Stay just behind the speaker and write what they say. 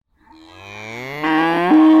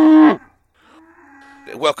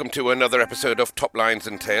welcome to another episode of Top Lines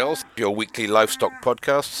and Tales, your weekly livestock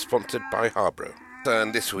podcast sponsored by Harborough.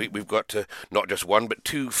 And this week we've got not just one but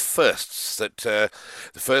two firsts. The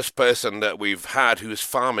first person that we've had who's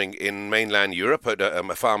farming in mainland Europe,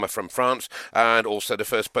 a farmer from France, and also the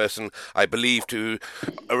first person, I believe, to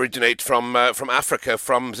originate from Africa,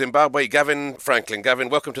 from Zimbabwe, Gavin Franklin. Gavin,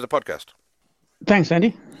 welcome to the podcast. Thanks,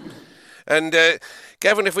 Andy. And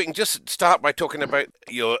Gavin, if we can just start by talking about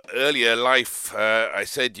your earlier life. I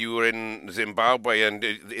said you were in Zimbabwe, and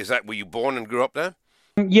is that where you born and grew up there?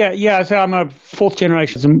 Yeah. So I'm a fourth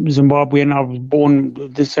generation Zimbabwean. I was born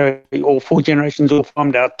all four generations all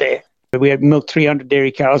farmed out there. We had milked 300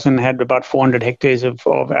 dairy cows and had about 400 hectares of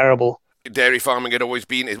arable. Dairy farming had always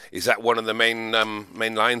been. Is that one of the main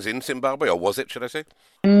lines in Zimbabwe, or was it, should I say?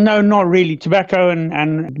 No, not really. Tobacco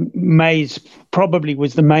and maize probably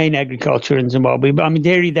was the main agriculture in Zimbabwe. But I mean,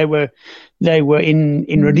 dairy, they were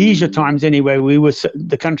in Rhodesia times anyway.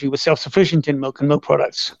 The country was self-sufficient in milk and milk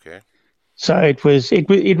products. Okay. So it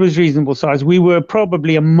was reasonable size. We were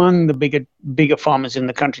probably among the bigger farmers in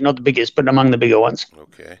the country, not the biggest, but among the bigger ones.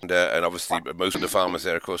 Okay, and obviously most of the farmers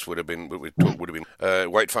there, of course, would have been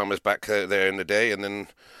white farmers back there in the day, and then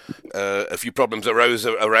a few problems arose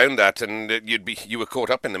around that, and you were caught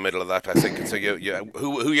up in the middle of that, I think. And so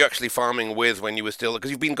who are you actually farming with when you were still? Because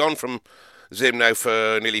you've been gone from Zim now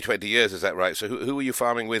for nearly 20 years, is that right? So who were you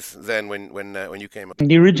farming with then when you came up?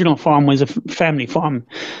 The original farm was a family farm,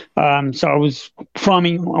 so I was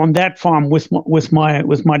farming on that farm with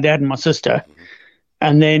my dad and my sister,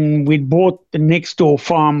 and then we'd bought the next door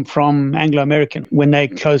farm from Anglo American when they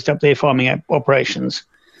closed up their farming operations,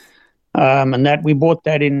 and that we bought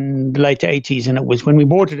that in the late 80s, and when we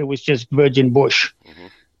bought it, it was just virgin bush. Mm-hmm.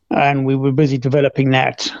 And we were busy developing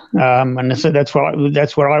that, and so that's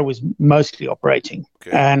where I was mostly operating.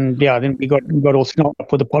 Okay. And then we got all snarled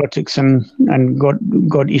up with the politics and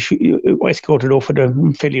got escorted off at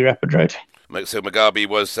a fairly rapid rate. So Mugabe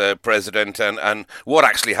was president, and what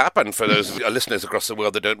actually happened for those listeners across the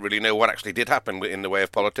world that don't really know what actually did happen in the way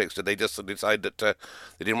of politics? Did they just decide that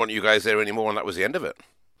they didn't want you guys there anymore, and that was the end of it?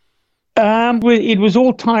 It was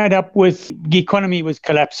all tied up with the economy was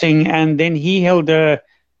collapsing, and then he held a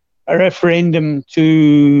referendum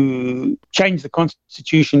to change the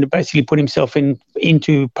constitution to basically put himself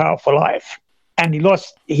into power for life, and he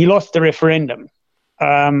lost the referendum,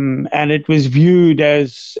 and it was viewed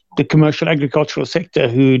as the commercial agricultural sector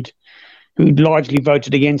who'd largely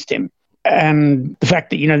voted against him, and the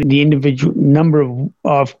fact that the individual number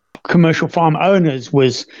of commercial farm owners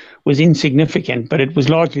was insignificant, but it was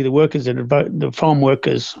largely the workers the farm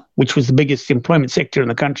workers, which was the biggest employment sector in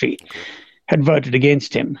the country, had voted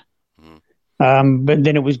against him. But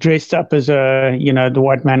then it was dressed up as the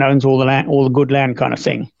white man owns all the land, all the good land kind of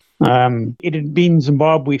thing. It had been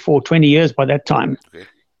Zimbabwe for 20 years by that time, okay.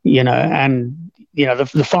 And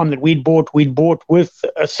the farm that we'd bought with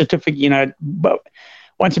a certificate, but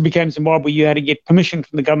once it became Zimbabwe, you had to get permission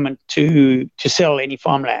from the government to sell any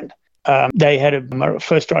farmland. They had a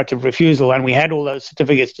first right of refusal, and we had all those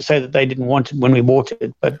certificates to say that they didn't want it when we bought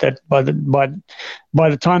it. But that by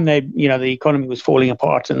the time the economy was falling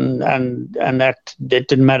apart, and that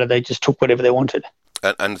didn't matter. They just took whatever they wanted.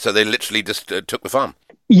 And so they literally just took the farm.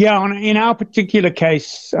 Yeah, in our particular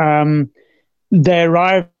case, they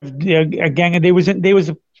arrived. A gang. There was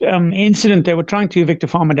an incident. They were trying to evict a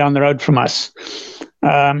farmer down the road from us.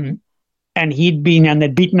 And they'd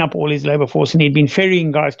beaten up all his labor force, and he'd been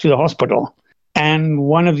ferrying guys to the hospital. And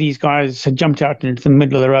one of these guys had jumped out into the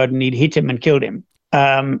middle of the road, and he'd hit him and killed him.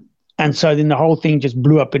 And so then the whole thing just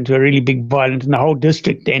blew up into a really big violence, and the whole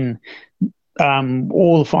district then,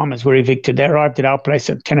 all the farmers were evicted. They arrived at our place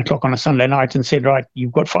at 10 o'clock on a Sunday night and said, right,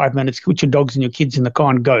 you've got 5 minutes, put your dogs and your kids in the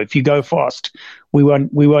car and go. If you go fast, we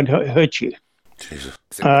won't hurt you. Jesus.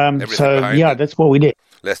 That's what we did.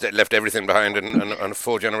 Left everything behind and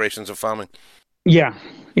 4 generations of farming. Yeah.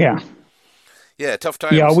 Yeah, tough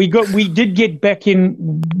times. Yeah, we did get back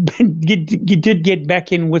in. You did get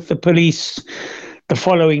back in with the police the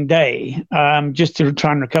following day, just to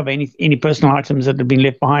try and recover any personal items that had been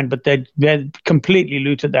left behind. But they completely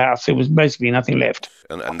looted the house. There was basically nothing left.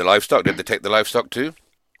 And the livestock? Did they take the livestock too?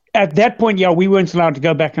 At that point, we weren't allowed to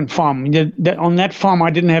go back and farm. On that farm,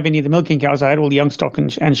 I didn't have any of the milking cows. I had all the young stock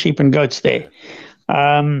and sheep and goats there.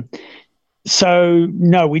 So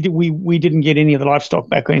no, we didn't get any of the livestock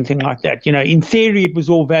back or anything like that. In theory, it was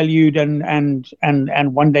all valued, and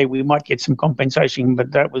one day we might get some compensation,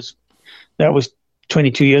 but that was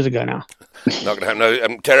 22 years ago now. Not going to have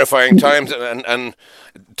no terrifying times and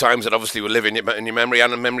times that obviously will live in your memory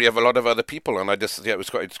and the memory of a lot of other people. And it was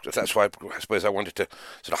quite. That's why I suppose I wanted to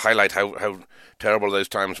sort of highlight how terrible those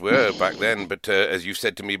times were back then. But as you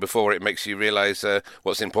said to me before, it makes you realise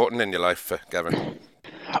what's important in your life, Gavin.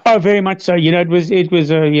 Oh, very much so. It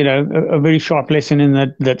was a very sharp lesson in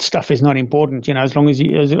that stuff is not important. As long as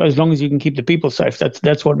you can keep the people safe,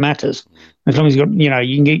 that's what matters. As long as you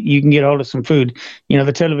can get hold of some food.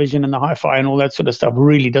 The television and the hi-fi and all that sort of stuff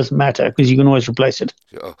really doesn't matter because you can always replace it.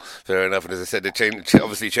 Oh, fair enough. And as I said, it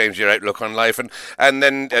obviously changed your outlook on life. And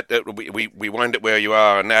then we wind up where you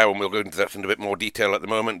are now, and we'll go into that in a bit more detail at the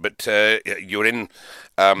moment. But you're in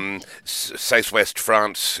southwest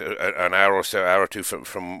France, an hour or two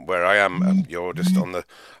from where I am, and you're just on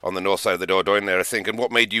the north side of the Dordogne there, I think. And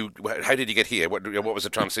what made you? How did you get here? What was the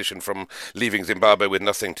transition from leaving Zimbabwe with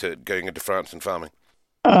nothing to going into France and farming?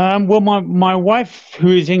 Well, my wife, who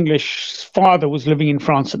is English, father was living in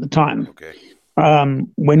France at the time. Okay.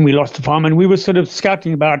 When we lost the farm, and we were sort of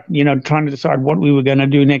scouting about, trying to decide what we were going to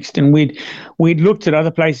do next. And we'd looked at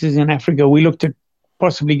other places in Africa. We looked at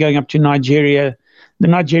possibly going up to Nigeria. The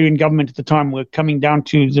Nigerian government at the time were coming down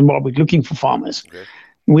to Zimbabwe looking for farmers. Okay.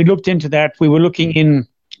 We looked into that. We were looking in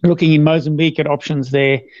Mozambique at options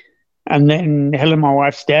there. And then Helen, my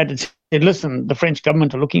wife's dad, had said, listen, the French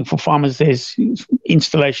government are looking for farmers. There's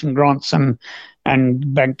installation grants and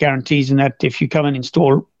bank guarantees and that if you come and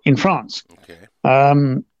install in France. Okay.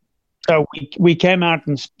 So we came out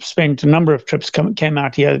and spent a number of trips, came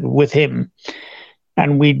out here with him.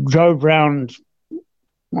 And we drove around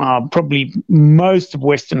probably most of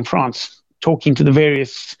Western France, talking to the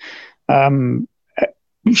various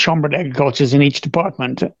chambre d'agricultures in each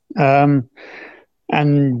department. And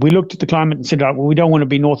we looked at the climate and said, well, we don't want to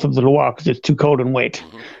be north of the Loire because it's too cold and wet.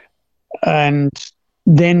 Mm-hmm. And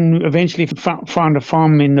then eventually found a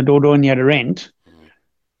farm in the Dordogne to rent.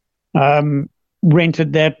 Mm-hmm.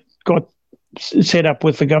 Rented that, got set up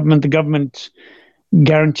with the government. The government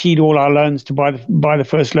guaranteed all our loans to buy the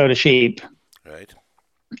first load of sheep. Right.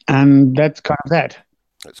 And that's kind of that.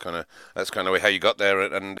 That's kind of how you got there,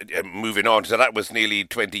 and moving on. So that was nearly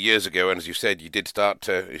 20 years ago, and as you said, you did start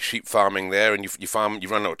sheep farming there, and you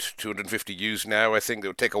run out 250 ewes now. I think it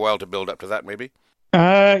would take a while to build up to that, maybe.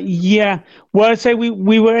 Yeah. Well, I'd say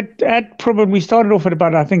we were at probably, we started off at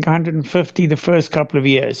about, I think, 150 the first couple of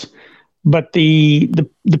years, but the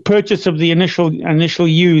purchase of the initial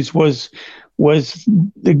ewes was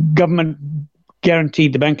the government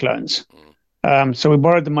guaranteed the bank loans. So we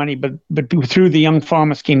borrowed the money, but through the Young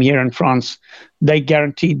Farmer Scheme here in France, they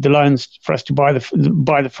guaranteed the loans for us to buy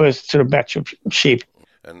the first sort of batch of sheep.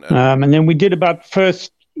 And then we did about the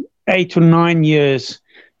first 8 or 9 years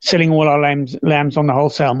selling all our lambs on the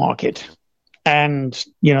wholesale market. And,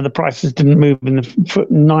 the prices didn't move. In the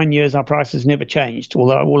 9 years, our prices never changed,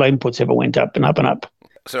 although all our inputs ever went up and up and up.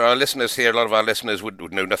 So our listeners here, a lot of our listeners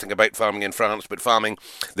would know nothing about farming in France, but farming,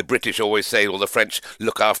 the British always say, well, the French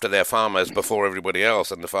look after their farmers before everybody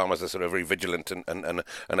else, and the farmers are sort of very vigilant and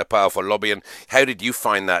a powerful lobby. And how did you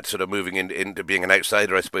find that, sort of moving into being an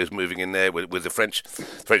outsider, I suppose, moving in there with the French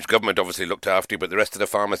government obviously looked after you, but the rest of the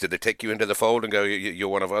farmers, did they take you into the fold and go, you're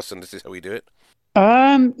one of us and this is how we do it?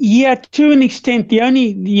 Yeah, to an extent. The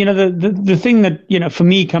only, the thing that, for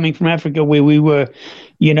me coming from Africa where we were,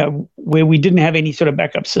 where we didn't have any sort of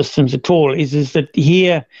backup systems at all is that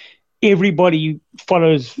here everybody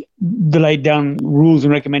follows the laid down rules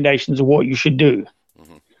and recommendations of what you should do.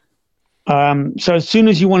 Mm-hmm. So as soon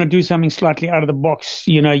as you want to do something slightly out of the box,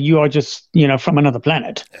 you are just, from another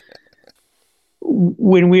planet.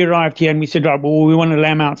 When we arrived here and we said, right, well, we want a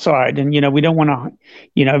lamb outside and, we don't want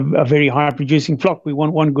a very high producing flock. We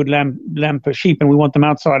want one good lamb per sheep and we want them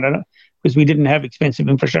outside because we didn't have expensive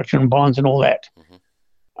infrastructure and barns and all that. Mm-hmm.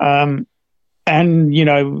 And,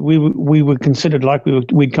 we were considered like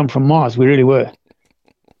we'd come from Mars. We really were.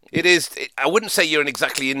 It is. I wouldn't say you're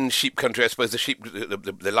exactly in sheep country. I suppose the sheep,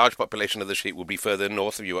 the large population of the sheep would be further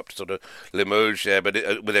north of you up to sort of Limoges. But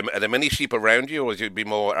are there many sheep around you or would it be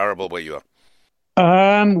more arable where you are?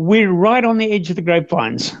 We're right on the edge of the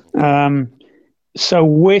grapevines. So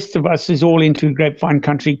west of us is all into grapevine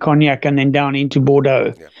country, Cognac, and then down into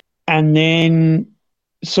Bordeaux. Yeah. And then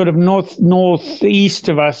sort of northeast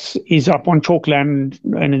of us is up on chalkland,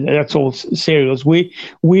 and that's all cereals.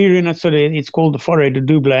 We're in a sort of, it's called the Forêt de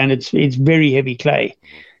Double, and it's very heavy clay.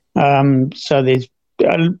 So there's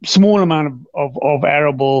a small amount of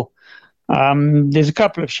arable There's a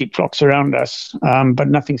couple of sheep flocks around us, but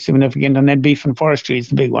nothing significant. And then beef and forestry is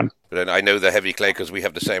the big one. But I know the heavy clay because we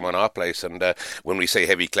have the same on our place. And when we say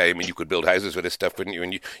heavy clay, I mean, you could build houses with this stuff, couldn't you?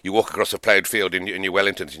 And you walk across a ploughed field in your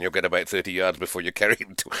Wellingtons and you'll get about 30 yards before you're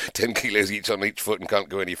carrying 10 kilos each on each foot and can't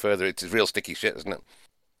go any further. It's real sticky shit, isn't it?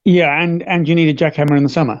 Yeah, and you need a jackhammer in the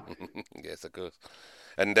summer. Yes, of course.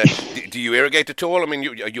 And do you irrigate at all? I mean,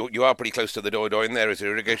 you are pretty close to the Dordogne there. Is there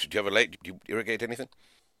irrigation? Do you have a lake? Do you irrigate anything?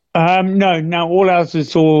 No, all ours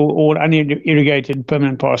is all unirrigated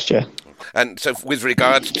permanent pasture. And so with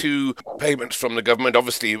regards to payments from the government,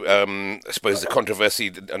 obviously, I suppose the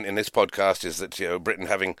controversy in this podcast is that, Britain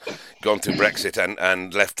having gone through Brexit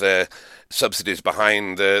and left their subsidies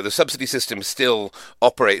behind, the subsidy system still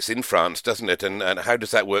operates in France, doesn't it? And how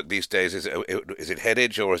does that work these days? Is it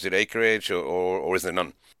headage or is it acreage or is there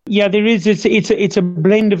none? Yeah, there is. It's a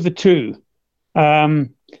blend of the two.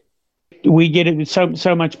 We get it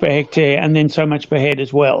so much per hectare and then so much per head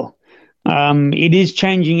as well. It is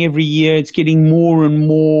changing every year. It's getting more and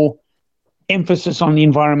more emphasis on the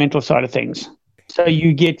environmental side of things. So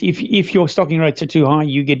you get, if your stocking rates are too high,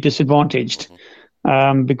 you get disadvantaged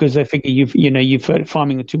because they figure you're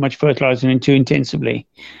farming too much fertilizer and too intensively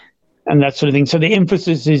and that sort of thing. So the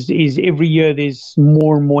emphasis is every year there's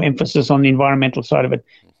more and more emphasis on the environmental side of it.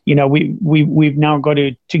 We've now got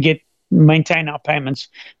to maintain our payments.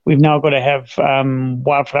 We've now got to have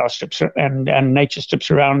wildflower strips and nature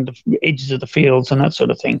strips around the edges of the fields and that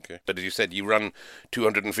sort of thing. Okay. But as you said, you run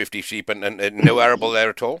 250 sheep and no arable there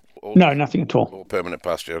at all? No, nothing at all. Or permanent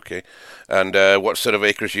pasture, okay. And what sort of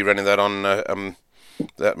acres are you running that on,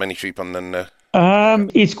 that many sheep on then?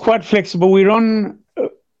 It's quite flexible.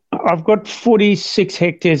 I've got 46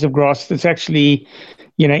 hectares of grass that's actually,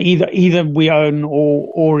 either we own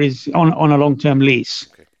or is on a long-term lease.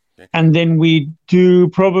 Okay. And then we do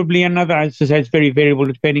probably another, as I say, it's very variable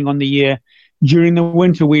depending on the year. During the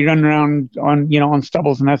winter, we run around on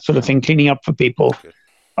stubbles and that sort of thing, cleaning up for people. Okay.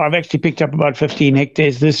 I've actually picked up about 15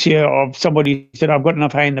 hectares this year of somebody who said, I've got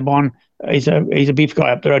enough hay in the barn. He's a beef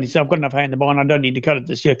guy up the road. He said, I've got enough hay in the barn. I don't need to cut it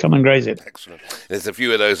this year. Come and graze it. Excellent. There's a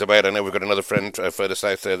few of those about. I know we've got another friend further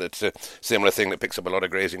south there that's a similar thing that picks up a lot of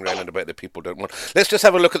grazing ground and about that people don't want. Let's just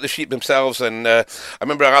have a look at the sheep themselves. And I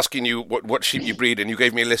remember asking you what sheep you breed, and you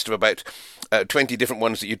gave me a list of about 20 different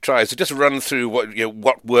ones that you tried. So just run through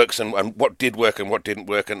what works and what did work and what didn't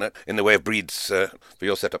work in the way of breeds for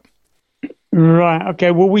your setup. Right.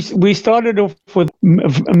 Okay. Well, we started off with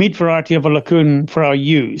a meat variety of a Lacoon for our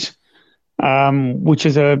ewes. Which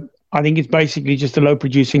is I think it's basically just a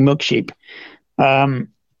low-producing milk sheep. And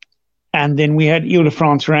then we had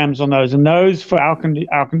Ile-de-France rams on those, and those for our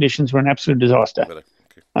conditions were an absolute disaster.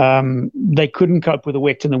 Okay. They couldn't cope with the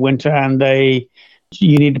wet in the winter, and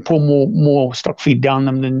you need to pour more stock feed down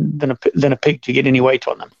them than a pig to get any weight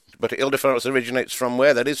on them. But Ile-de-France originates from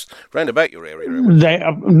where? That is round about your area.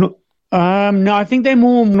 No, I think they're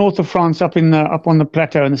more north of France, up on the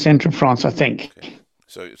plateau in the centre of France, I think. Okay.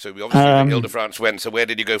 So we obviously Ile-de-France went. So where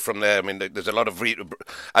did you go from there? I mean, there's a lot of,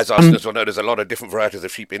 as our listeners will know, there's a lot of different varieties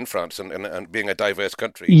of sheep in France, and being a diverse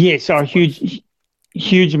country. Yes, a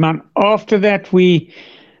huge amount. After that, we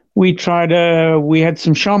tried. We had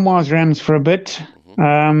some chamois rams for a bit,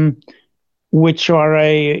 which are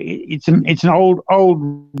it's an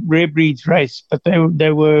old rare breeds race, but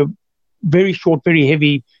they were very short, very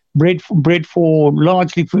heavy, bred for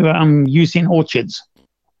largely for use in orchards.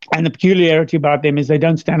 And the peculiarity about them is they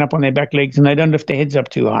don't stand up on their back legs and they don't lift their heads up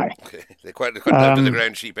too high. Okay. They're quite low to the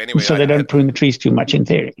ground sheep anyway. So they don't prune the trees too much in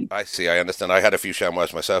theory. I see, I understand. I had a few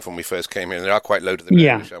chamois myself when we first came here, and they are quite low to the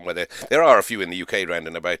ground. Yeah. There are a few in the UK round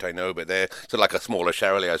and about, I know, but they're sort of like a smaller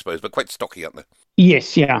Charolais, I suppose, but quite stocky, aren't they?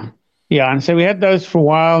 Yes, yeah. Yeah, and so we had those for a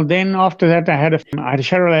while. Then after that, I had a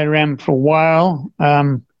Charolais ram for a while,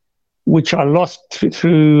 which I lost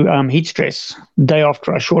through heat stress the day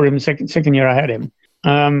after I shore him, second year I had him.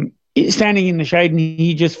 Standing in the shade, and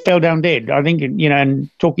he just fell down dead. I think, and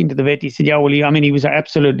talking to the vet, he said, yeah, well, he was an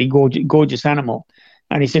absolutely gorgeous animal.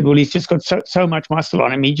 And he said, well, he's just got so much muscle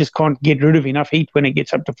on him, he just can't get rid of enough heat when it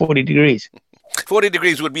gets up to 40 degrees. 40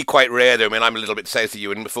 degrees would be quite rare, though. I mean, I'm a little bit south of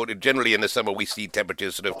you, and generally in the summer we see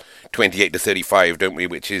temperatures sort of 28 to 35, don't we?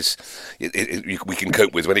 Which is we can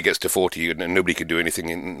cope with. When it gets to 40, and nobody can do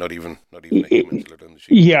anything, not even a human.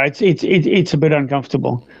 Yeah, it's a bit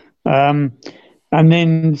uncomfortable. And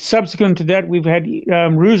then subsequent to that, we've had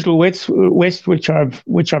Roussel West, which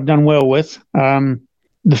I've done well with.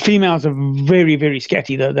 The females are very, very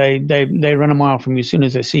scatty, though. They run a mile from you as soon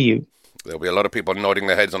as they see you. There'll be a lot of people nodding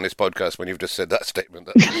their heads on this podcast when you've just said that statement.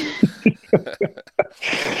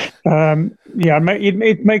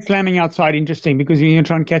 It makes lambing outside interesting because you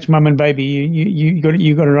try and catch mum and baby, you got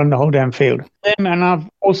to run the whole damn field. And I've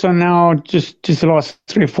also now just the last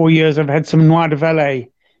 3 or 4 years I've had some Noir de Valais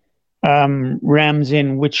rams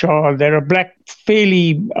in, they're a black,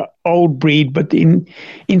 fairly old breed, but in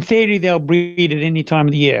theory they'll breed at any time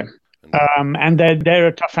of the year. And they're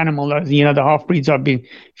a tough animal. The half breeds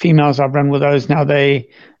females I've run with those now. They're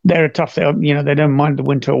a tough. They don't mind the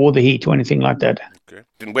winter or the heat or anything like that. Okay.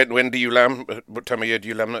 And when do you lamb? What time of year do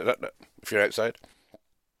you lamb if you're outside?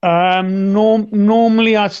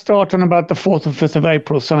 Normally I start on about the 4th or 5th of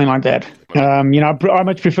April, something like that. I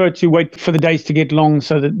much prefer to wait for the days to get long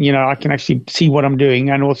so that I can actually see what I'm doing,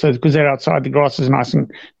 and also because they're outside, the grass is nice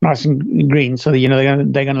and green, so that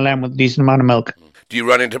they're going to lamb with a decent amount of milk. Do you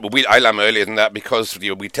run into? I lamb earlier than that because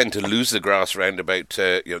we tend to lose the grass around about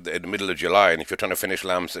in the middle of July, and if you're trying to finish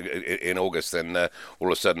lambs in August, then all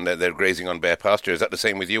of a sudden they're grazing on bare pasture. Is that the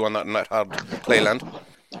same with you on that hard clay land?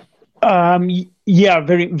 Yeah,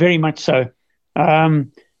 very very much so.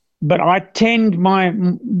 But I tend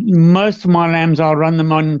most of my lambs, I'll run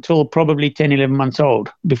them on until probably 10, 11 months old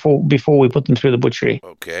before we put them through the butchery.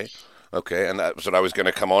 Okay, and that's what I was going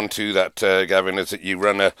to come on to, that, Gavin, is that you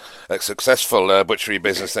run a successful butchery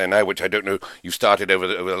business there now, which I don't know, you started over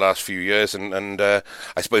the last few years, and I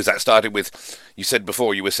suppose that started with, you said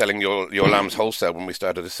before you were selling your lambs wholesale when we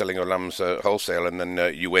started selling your lambs wholesale, and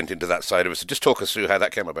then you went into that side of it. So just talk us through how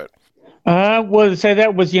that came about. So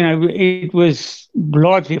that was, it was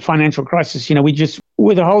largely a financial crisis.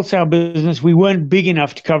 With a wholesale business, we weren't big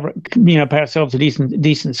enough to cover, pay ourselves a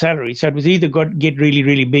decent salary. So it was either get really,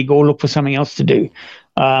 really big or look for something else to do.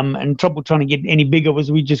 And trouble trying to get any bigger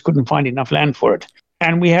was we just couldn't find enough land for it.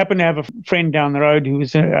 And we happened to have a friend down the road who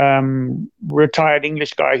was a retired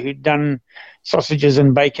English guy who'd done sausages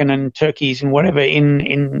and bacon and turkeys and whatever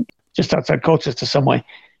in just outside Colchester somewhere.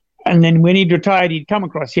 And then when he'd retired, he'd come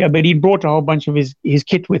across here, but he'd brought a whole bunch of his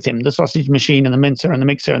kit with him, the sausage machine and the mincer and the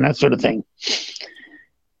mixer and that sort of thing.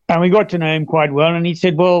 And we got to know him quite well. And he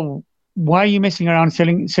said, well, why are you messing around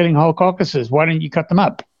selling whole carcasses? Why don't you cut them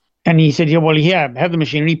up? And he said, have the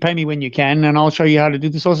machinery, pay me when you can, and I'll show you how to do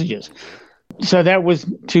the sausages. So that was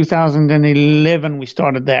 2011 we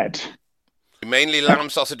started that. Mainly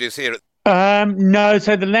lamb sausages here. No,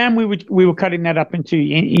 so the lamb we were cutting that up into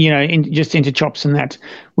just into chops, and that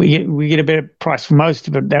we get a better price for most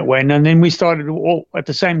of it that way. And then we started all at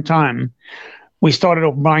the same time. We started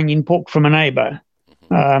off buying in pork from a neighbour,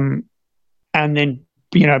 and then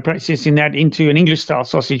processing that into an English style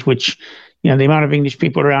sausage, which the amount of English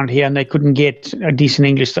people around here, and they couldn't get a decent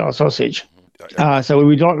English style sausage. So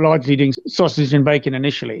we were largely doing sausage and bacon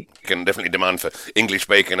initially. You can definitely demand for English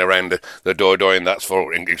bacon around the door, and that's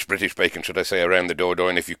for British bacon, should I say, around the door.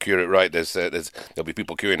 And if you cure it right, there'll be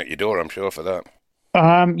people queuing at your door, I'm sure, for that.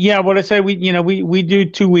 Well, I say we do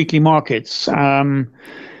 2 weekly markets, and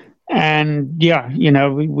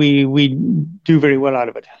we do very well out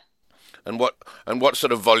of it. And what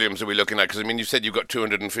sort of volumes are we looking at? Because you said you've got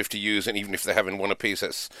 250 ewes, and even if they're having one apiece,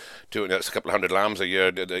 that's a couple of hundred lambs a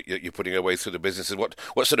year that you're putting away through the businesses. What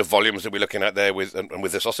sort of volumes are we looking at there with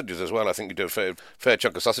the sausages as well? I think you do a fair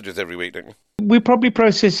chunk of sausages every week, don't you? We're probably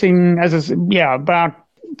processing about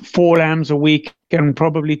 4 lambs a week and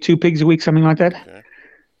probably 2 pigs a week, something like that. Okay.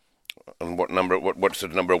 And what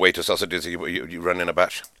sort of number of weight of sausages you run in a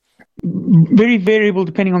batch? Very variable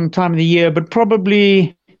depending on the time of the year, but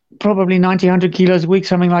probably 90, 100 kilos a week,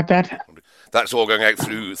 something like that. That's all going out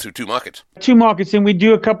through 2 markets? 2 markets, and we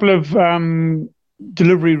do a couple of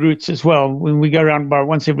delivery routes as well. When we go around about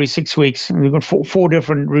once every 6 weeks, and we've got four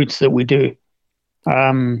different routes that we do.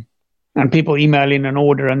 And people email in an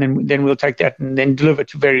order, and then we'll take that and then deliver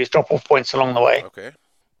to various drop-off points along the way. Okay.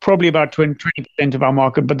 Probably about 20% of our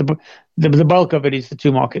market, but the bulk of it is the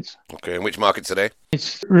 2 markets. Okay, and which markets are they?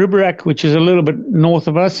 It's Riberack, which is a little bit north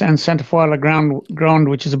of us, and Santa Fala Ground,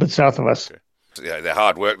 which is a bit south of us. Okay. Yeah, they're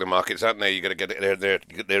hard work, the markets, aren't they? You got to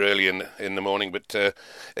get there early in the morning. But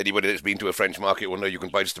anybody that's been to a French market will know you can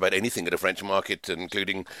buy just about anything at a French market,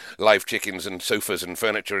 including live chickens and sofas and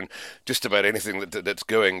furniture and just about anything that's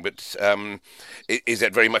going. But is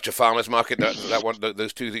that very much a farmers' market? That one,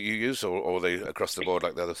 those 2 that you use, or are they across the board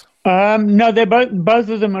like the others? No, they're both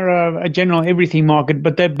of them are a general everything market,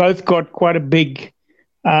 but they've both got quite a big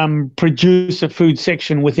producer food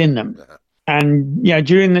section within them. Uh-huh. And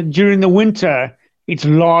during the winter, it's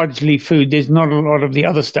largely food. There's not a lot of the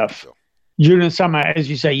other stuff. Sure. During the summer, as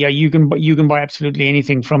you say, you can buy absolutely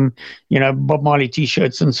anything from Bob Marley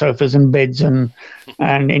T-shirts and sofas and beds and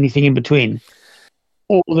anything in between.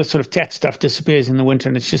 all the sort of tat stuff disappears in the winter,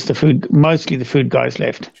 and it's just the food, mostly the food guys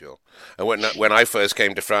left. Sure. And when I first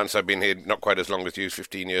came to France, I've been here not quite as long as you,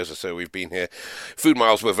 15 years or so we've been here. Food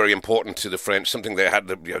miles were very important to the French, something they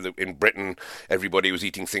had in Britain. Everybody was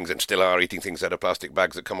eating things, and still are eating things out of plastic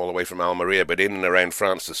bags that come all the way from Almeria. But in and around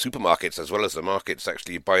France, the supermarkets as well as the markets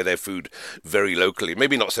actually buy their food very locally.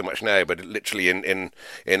 Maybe not so much now, but literally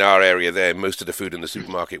in our area there, most of the food in the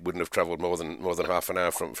supermarket wouldn't have travelled more than half an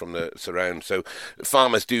hour from the surround. So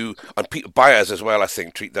farmers do, and buyers as well, I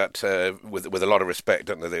think, treat that with a lot of respect,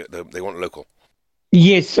 don't they? They want local.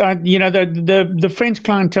 Yes, the French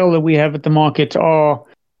clientele that we have at the market are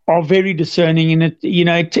very discerning, and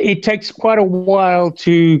it takes quite a while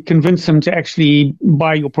to convince them to actually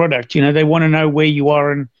buy your product. They want to know where you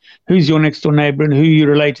are and who's your next door neighbor and who you're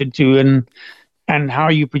related to and how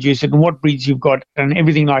you produce it and what breeds you've got and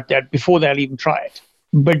everything like that before they'll even try it.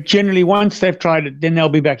 But generally, once they've tried it, then they'll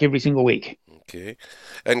be back every single week. Okay.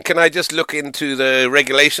 And can I just look into the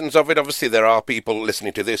regulations of it? Obviously, there are people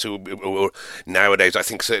listening to this who nowadays, I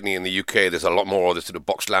think certainly in the UK, there's a lot more of this sort of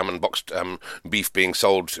boxed lamb and boxed beef being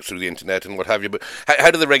sold through the internet and what have you. But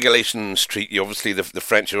how do the regulations treat you? Obviously, the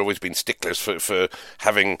French have always been sticklers for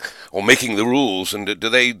having or making the rules. And do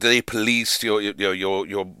they police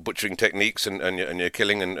your butchering techniques and your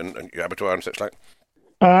killing and your abattoir and such like?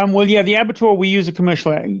 Well, yeah, the abattoir, we use a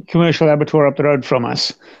commercial abattoir up the road from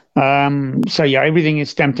us. So yeah, everything is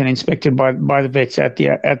stamped and inspected by the vets at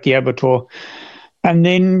the abattoir, and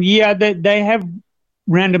then they have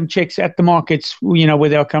random checks at the markets, where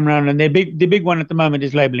they'll come around, and the big one at the moment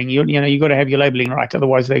is labeling. You got to have your labeling right,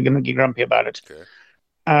 otherwise they're going to get grumpy about it.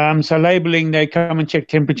 Okay. So labeling, they come and check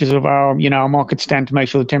temperatures of our market stand to make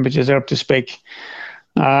sure the temperatures are up to spec.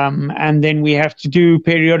 And then we have to do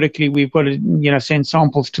periodically. We've got to send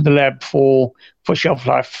samples to the lab for shelf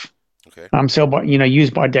life. Okay. Sell by use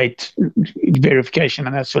by date verification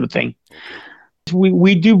and that sort of thing. Okay.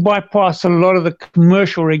 We do bypass a lot of the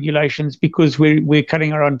commercial regulations because we're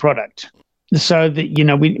cutting our own product, so that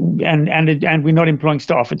and we're not employing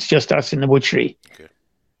staff. It's just us in the butchery. Okay.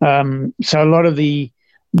 So a lot of the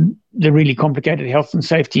really complicated health and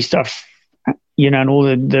safety stuff, and all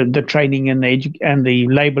the training and the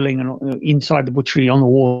labeling and inside the butchery on the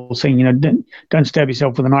wall saying don't stab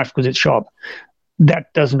yourself with a knife because it's sharp.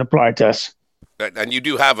 That doesn't apply to us. And you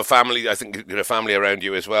do have a family, I think, a family around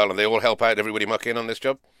you as well, and they all help out, everybody muck in on this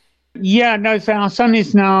job? Yeah, no, so our son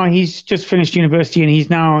he's just finished university and he's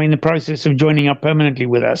now in the process of joining up permanently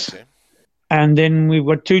with us. Okay. And then we've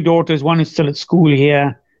got two daughters, one is still at school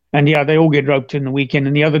here, and they all get roped in the weekend,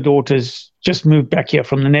 and the other daughter's just moved back here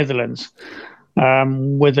from the Netherlands.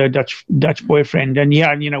 With a Dutch boyfriend,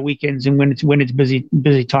 and weekends and when it's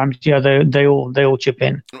busy times, they all chip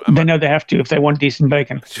in. They know they have to if they want decent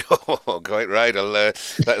bacon. Oh, quite right.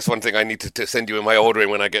 That's one thing I need to send you in my ordering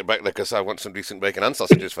when I get back there, because I want some decent bacon and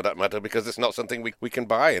sausages for that matter, because it's not something we can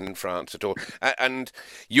buy in France at all. And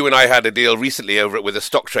you and I had a deal recently over with a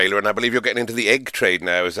stock trailer, and I believe you're getting into the egg trade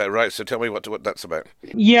now. Is that right? So tell me what that's about.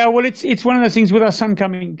 Yeah, well, it's one of those things with our son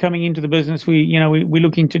coming into the business. We're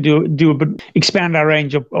looking to do a bit. Expand our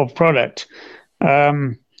range of product,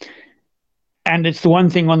 and it's the one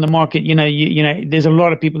thing on the market. There's a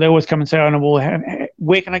lot of people. They always come and say, "Oh, no, well,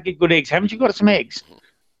 where can I get good eggs? Haven't you got some eggs?"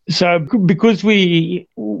 So because the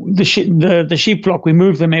sheep flock, we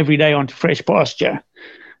move them every day onto fresh pasture.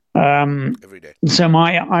 Every day. So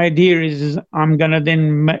my idea is I'm going to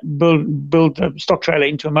then build a stock trailer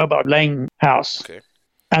into a mobile laying house. Okay.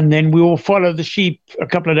 And then we will follow the sheep a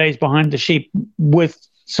couple of days behind the sheep with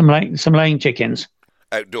some laying chickens.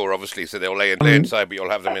 Outdoor, obviously, so they'll lay inside, but you'll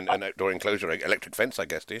have them in an outdoor enclosure, electric fence, I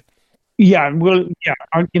guess, do you? Yeah, well,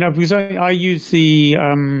 yeah, because I use the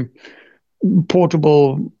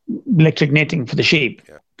portable electric netting for the sheep.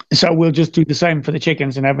 Yeah. So we'll just do the same for the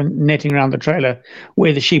chickens and have a netting around the trailer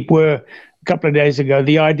where the sheep were a couple of days ago.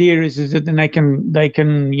 The idea is that then they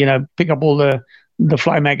can pick up all the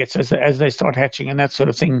fly maggots as they start hatching and that sort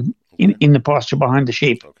of thing in the pasture behind the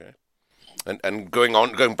sheep. Okay. And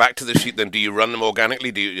going back to the sheep, then, do you run them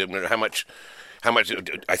organically? How much?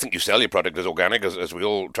 I think you sell your product as organic, as we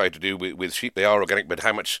all try to do with sheep. They are organic, but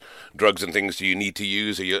how much drugs and things do you need to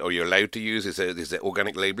use? Are you allowed to use? Is there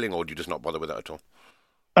organic labeling, or do you just not bother with that at all?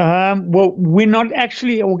 Well, we're not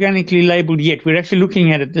actually organically labeled yet. We're actually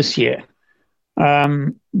looking at it this year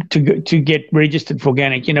to get registered for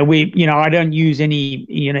organic. I don't use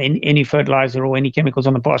any fertilizer or any chemicals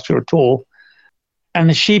on the pasture at all. And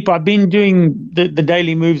the sheep, I've been doing the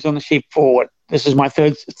daily moves on the sheep for this is my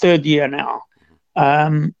third year now.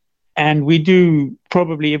 And we do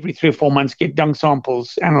probably every 3 or 4 months get dung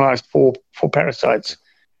samples analyzed for parasites.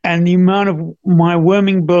 And the amount of my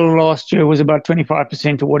worming bill last year was about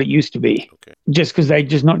 25% of what it used to be. Okay. Just because they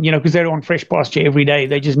just not, because they're on fresh pasture every day.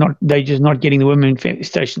 They just not getting the worming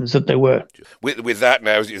infestations that they were. With that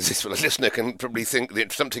now, this listener can probably think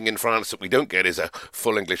that something in France that we don't get is a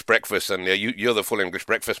full English breakfast, and you're the full English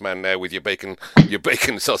breakfast man now with your bacon,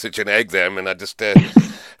 sausage and egg there. And I just,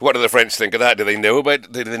 what do the French think of that? Do they know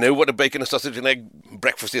what a bacon, a sausage and egg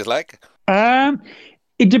breakfast is like?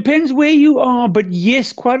 It depends where you are, but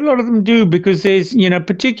yes, quite a lot of them do, because there's,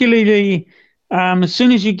 particularly as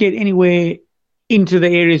soon as you get anywhere into the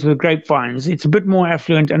areas with grapevines, it's a bit more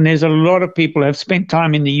affluent, and there's a lot of people who have spent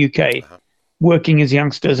time in the UK working as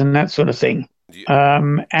youngsters and that sort of thing. Yeah.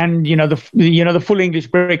 And the full English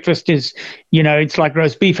breakfast is, it's like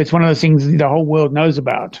roast beef. It's one of those things the whole world knows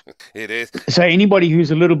about. It is. So anybody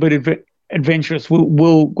who's a little bit adventurous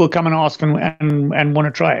will come and ask and want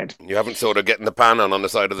to try it. You haven't thought of getting the pan on the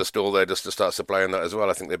side of the stall there just to start supplying that as well?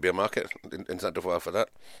 I think there'd be a market in Saint Devoire for that.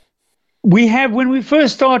 We have, when we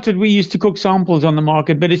first started, we used to cook samples on the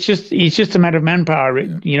market, but it's just a matter of manpower.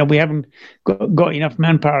 Yeah. We haven't got enough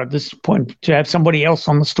manpower at this point to have somebody else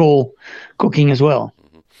on the stall cooking as well.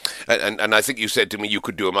 And I think you said to me you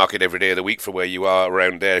could do a market every day of the week for where you are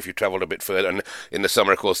around there if you travelled a bit further. And in the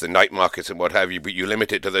summer, of course, the night markets and what have you. But you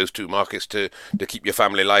limit it to those two markets to keep your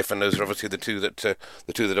family life, and those are obviously the two that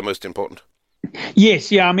are most important.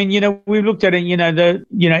 Yes, yeah. I mean, we've looked at it.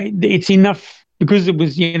 It's enough. Because it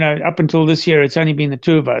was, up until this year, it's only been the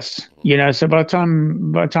two of us, So by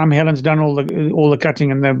the time Helen's done all the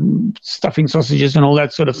cutting and the stuffing sausages and all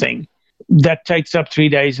that sort of thing, that takes up 3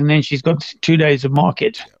 days, and then she's got 2 days of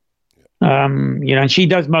market. Yeah. And she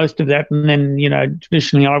does most of that, and then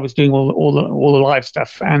traditionally I was doing all the live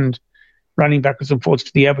stuff and running backwards and forwards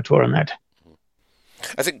to the abattoir and that.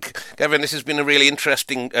 I think, Gavin, this has been a really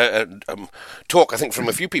interesting talk, I think, from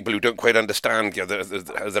a few people who don't quite understand how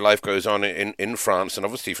the life goes on in France, and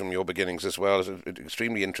obviously from your beginnings as well. It's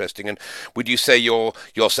extremely interesting. And would you say you're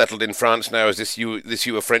settled in France now? Is this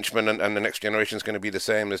you a Frenchman, and the next generation is going to be the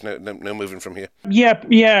same? There's no moving from here? Yeah,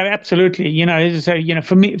 absolutely. As I say,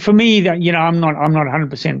 for me, that I'm not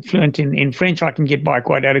 100% fluent in French. I can get by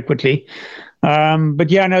quite adequately. But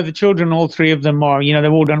the children, all three of them are,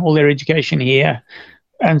 they've all done all their education here.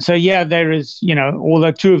 And so, there is,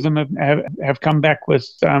 although two of them have come back with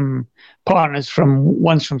partners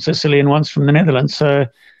one's from Sicily and one's from the Netherlands. So,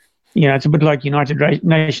 it's a bit like United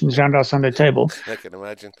Nations around our Sunday table. I can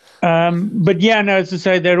imagine. But as I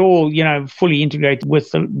say, they're all, fully integrated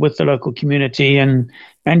with the local community. And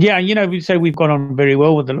we say we've got on very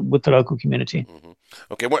well with the local community. Mm-hmm.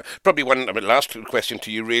 Okay, well, probably one last question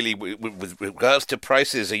to you, really, with regards to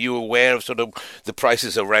prices. Are you aware of sort of the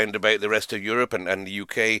prices around about the rest of Europe and the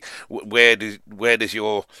UK? Where does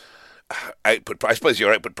your output price? I suppose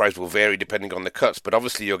your output price will vary depending on the cuts, but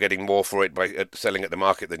obviously you're getting more for it by selling at the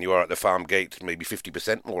market than you are at the farm gate, maybe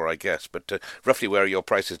 50% more, I guess. But roughly, where are your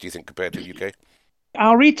prices, do you think, compared to the UK?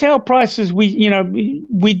 Our retail prices,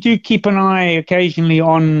 we do keep an eye occasionally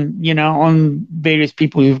on various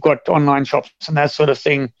people who've got online shops and that sort of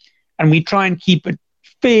thing, and we try and keep it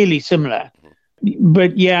fairly similar.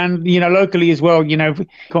 But and locally as well,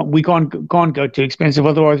 we can't go too expensive,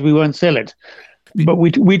 otherwise we won't sell it. But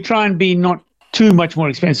we try and be not too much more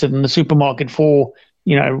expensive than the supermarket for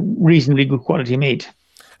reasonably good quality meat.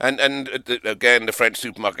 And again, the French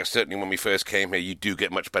supermarket, certainly when we first came here, you do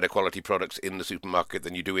get much better quality products in the supermarket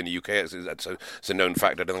than you do in the UK. It's a known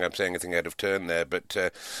fact. I don't think I'm saying anything out of turn there. But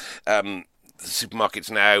the supermarkets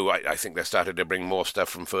now, I think they're starting to bring more stuff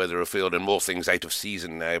from further afield and more things out of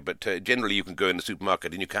season now. But generally, you can go in the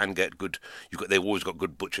supermarket and you can get good. They've always got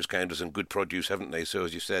good butchers' counters and good produce, haven't they? So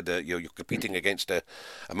as you said, you're competing against a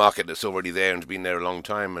market that's already there and has been there a long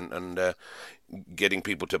time, and getting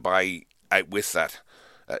people to buy out with that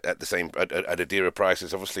at a dearer price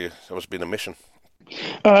has obviously been a mission.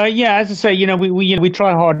 As I say, we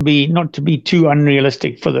try hard not to be too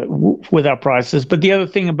unrealistic with our prices. But the other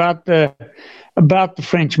thing about the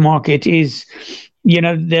French market is,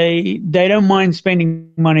 they don't mind spending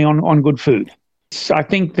money on good food. I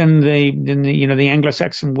think than the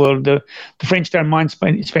Anglo-Saxon world, the French don't mind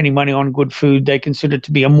spending money on good food. They consider it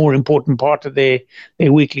to be a more important part of their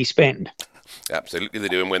weekly spend. Absolutely, they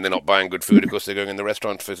do. And when they're not buying good food, of course, they're going in the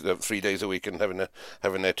restaurant for 3 days a week and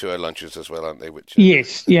having their 2 hour lunches as well, aren't they?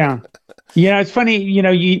 Yes, yeah. It's funny.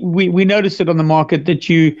 We noticed it on the market that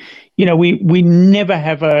we never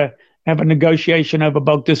have a negotiation over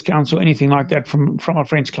bulk discounts or anything like that from a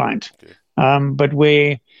French client. Okay. But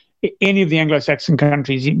where any of the Anglo-Saxon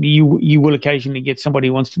countries, you will occasionally get somebody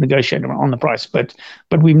who wants to negotiate on the price, but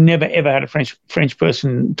we've never ever had a French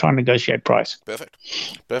person try and negotiate price. Perfect.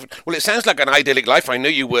 Well, it sounds like an idyllic life. I know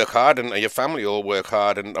you work hard, and your family all work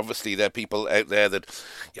hard, and obviously there are people out there that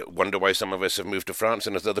wonder why some of us have moved to France,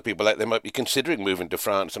 and there's other people out there might be considering moving to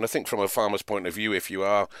France. And I think from a farmer's point of view, if you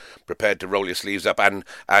are prepared to roll your sleeves up and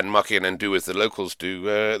muck in and do as the locals do,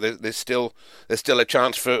 there's still a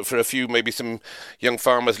chance for a few, maybe some young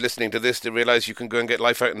farmers listening to this, to realise you can go and get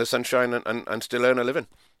life out in the sunshine and still earn a living.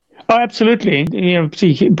 Oh, absolutely.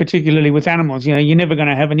 Particularly with animals, you're never going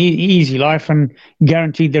to have an easy life and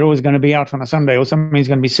guaranteed they're always going to be out on a Sunday or somebody's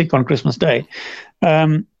going to be sick on Christmas Day.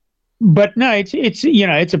 But no,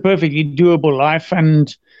 it's a perfectly doable life,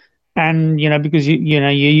 and because you're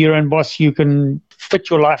your own boss, you can fit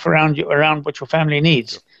your life around what your family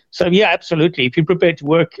needs. So yeah, absolutely. If you're prepared to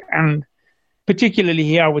work, and particularly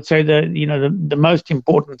here, I would say the most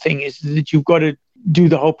important thing is that you've got to do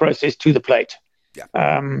the whole process to the plate.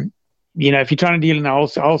 Yeah. If you're trying to deal in the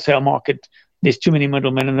wholesale market, there's too many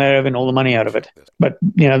middlemen and they're having all the money out of it. But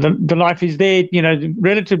the life is there.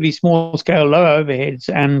 Relatively small scale, low overheads,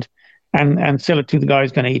 and sell it to the guy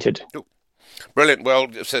who's going to eat it. Ooh. Brilliant. Well,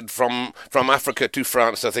 said from Africa to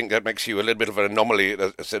France, I think that makes you a little bit of an anomaly,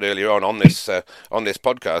 as I said earlier on this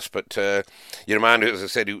podcast. But you're a man, as I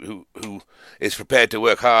said, who is prepared to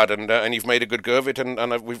work hard, and you've made a good go of it,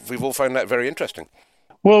 and we've all found that very interesting.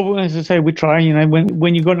 Well, as I say, we try.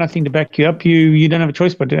 When you've got nothing to back you up, you don't have a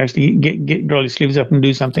choice but to actually roll your sleeves up and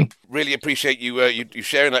do something. Really appreciate you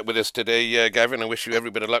sharing that with us today, Gavin. I wish you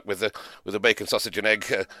every bit of luck with the bacon, sausage, and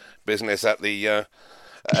egg business at the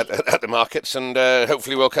markets, and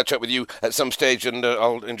hopefully we'll catch up with you at some stage, and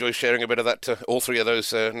I'll enjoy sharing a bit of that, all three of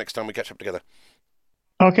those, next time we catch up together.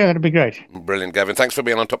 Okay, that'd be great. Brilliant, Gavin. Thanks for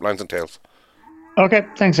being on Top Lines and Tails. Okay,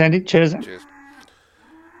 thanks, Andy. Cheers.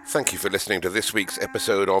 Thank you for listening to this week's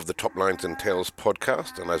episode of the Top Lines and Tails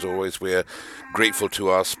podcast, and as always, we're grateful to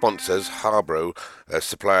our sponsors, Harbro,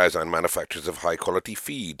 suppliers and manufacturers of high-quality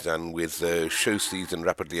feeds, and with show season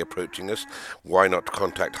rapidly approaching us, why not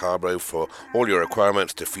contact Harbro for all your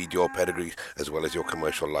requirements to feed your pedigree as well as your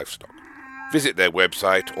commercial livestock. Visit their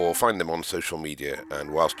website or find them on social media,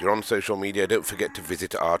 and whilst you're on social media, don't forget to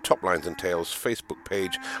visit our Top Lines and Tails Facebook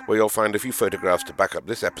page, where you'll find a few photographs to back up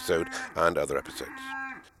this episode and other episodes.